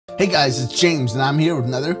Hey guys, it's James and I'm here with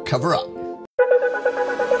another cover up.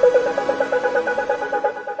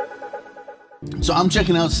 So I'm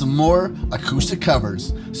checking out some more acoustic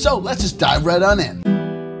covers. So let's just dive right on in.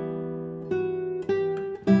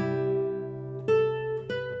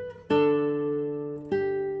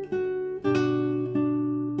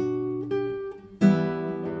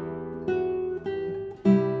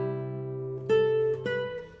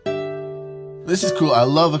 This is cool. I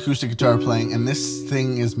love acoustic guitar playing, and this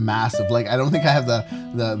thing is massive. Like, I don't think I have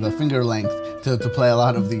the finger length to play a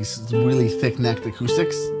lot of these really thick-necked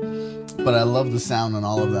acoustics, but I love the sound on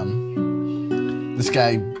all of them. This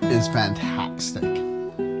guy is fantastic.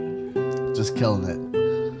 Just killing it.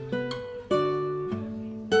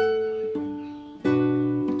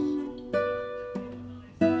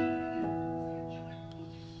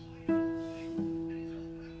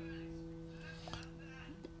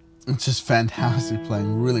 It's just fantastic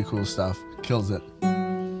playing, really cool stuff, kills it.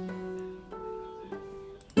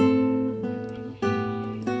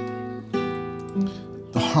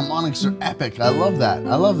 The harmonics are epic, I love that,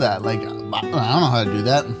 like, I don't know how to do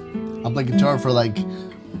that. I've played guitar for like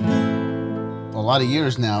a lot of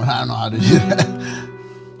years now, I don't know how to do that.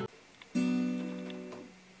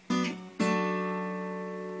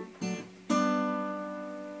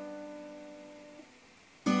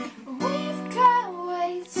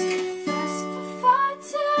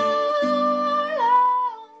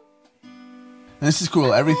 And this is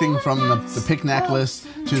cool. Everything from the pick necklace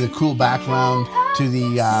to the cool background to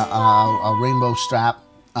the rainbow strap.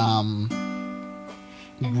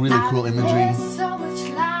 Really cool imagery.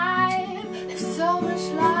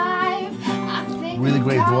 Really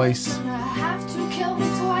great voice.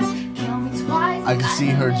 I can see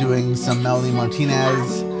her doing some Melody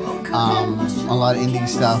Martinez, a lot of indie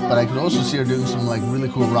stuff, but I could also see her doing some like really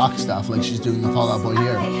cool rock stuff, like she's doing the Fall Out Boy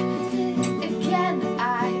here.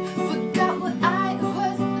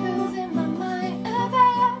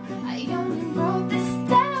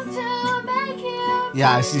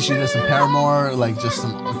 Yeah, I see she does some Paramore, like just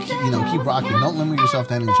some, you know, keep rocking. Don't limit yourself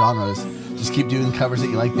to any genres. Just keep doing covers that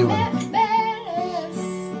you like doing.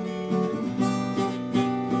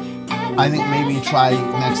 I think maybe try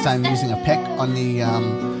next time using a pick on the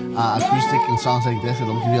acoustic in songs like this.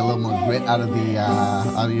 It'll give you a little more grit out of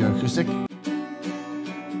your acoustic.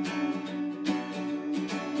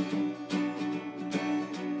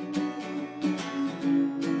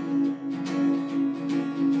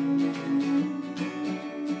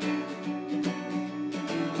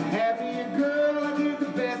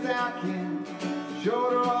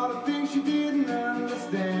 Showed her all the things she didn't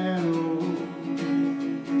understand.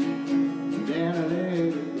 Then I let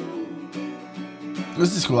it go.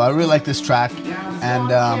 This is cool. I really like this track,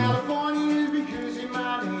 and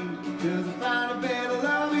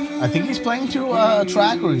I think he's playing to a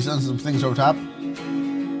track, or he's done some things over top.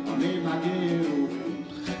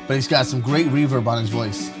 But he's got some great reverb on his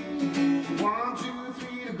voice. 1, 2,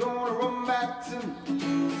 3, they're gonna run back to me.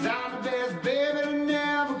 Sound the best, baby, they're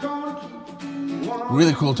never gonna keep.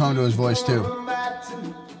 Really cool tone to his voice too.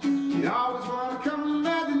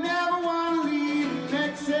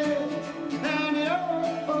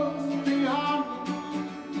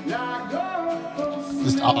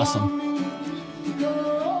 Just awesome.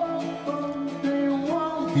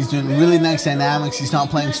 He's doing really nice dynamics. He's not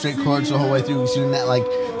playing straight chords the whole way through. He's doing that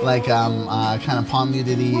kind of palm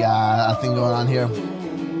muted-y thing going on here.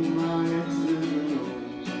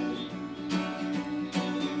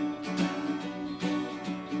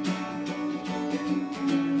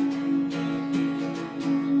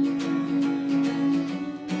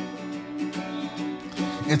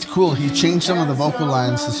 It's cool. He changed some of the vocal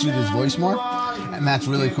lines to suit his voice more, and that's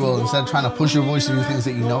really cool. Instead of trying to push your voice to do things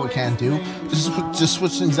that you know it can't do, just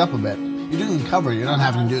switch things up a bit. You're doing a cover. You're not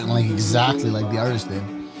having to do it like exactly like the artist did.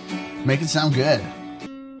 Make it sound good.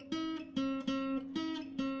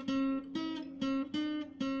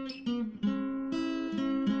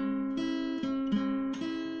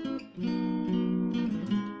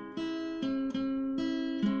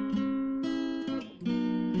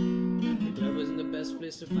 Best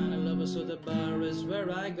place to find a lover, so the bar is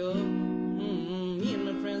where I go. Me and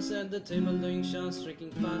my friends at the table doing shots,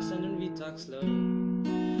 drinking fast, and then we talk slow.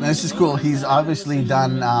 This is cool. He's obviously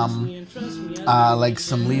done like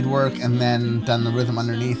some lead work and then done the rhythm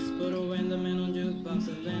underneath.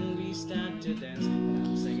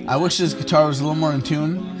 I wish his guitar was a little more in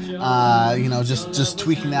tune. You know, just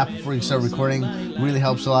tweaking that before you start recording really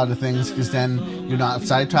helps a lot of things, because then you're not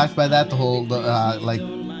sidetracked by that the whole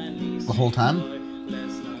time.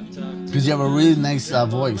 Because you have a really nice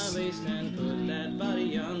voice.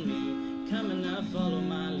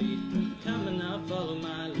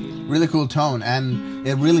 really cool tone, and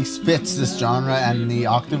it really fits this genre and the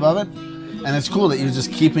octave of it. And it's cool that you're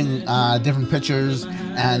just keeping different pictures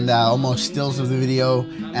and almost stills of the video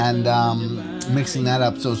and mixing that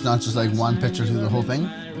up, so it's not just like one picture through the whole thing.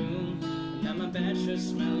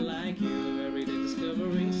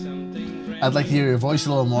 I'd like to hear your voice a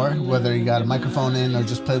little more, whether you got a microphone in or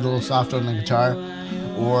just play a little softer on the guitar,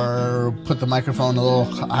 or put the microphone a little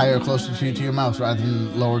higher, closer to your mouth rather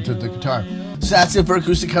than lower to the guitar. So that's it for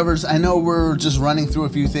acoustic covers. I know we're just running through a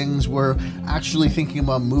few things. We're actually thinking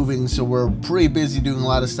about moving, so we're pretty busy doing a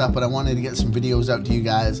lot of stuff, but I wanted to get some videos out to you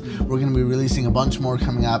guys. We're going to be releasing a bunch more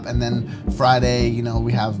coming up, and then Friday, you know,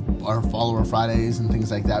 we have our follower Fridays and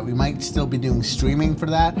things like that. We might still be doing streaming for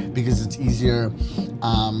that because it's easier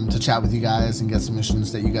to chat with you guys and get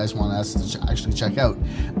submissions that you guys want us to actually check out.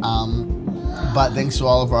 But thanks to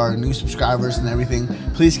all of our new subscribers and everything.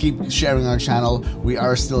 Please keep sharing our channel. We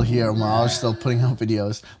are still here and we're always still putting out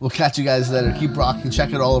videos. We'll catch you guys later. Keep rocking.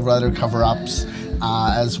 Check out all of our other cover-ups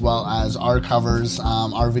as well as our covers,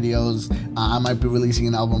 our videos. I might be releasing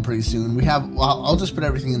an album pretty soon. Well, I'll just put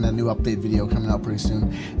everything in the new update video coming out pretty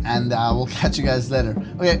soon. And we'll catch you guys later.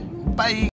 Okay, bye.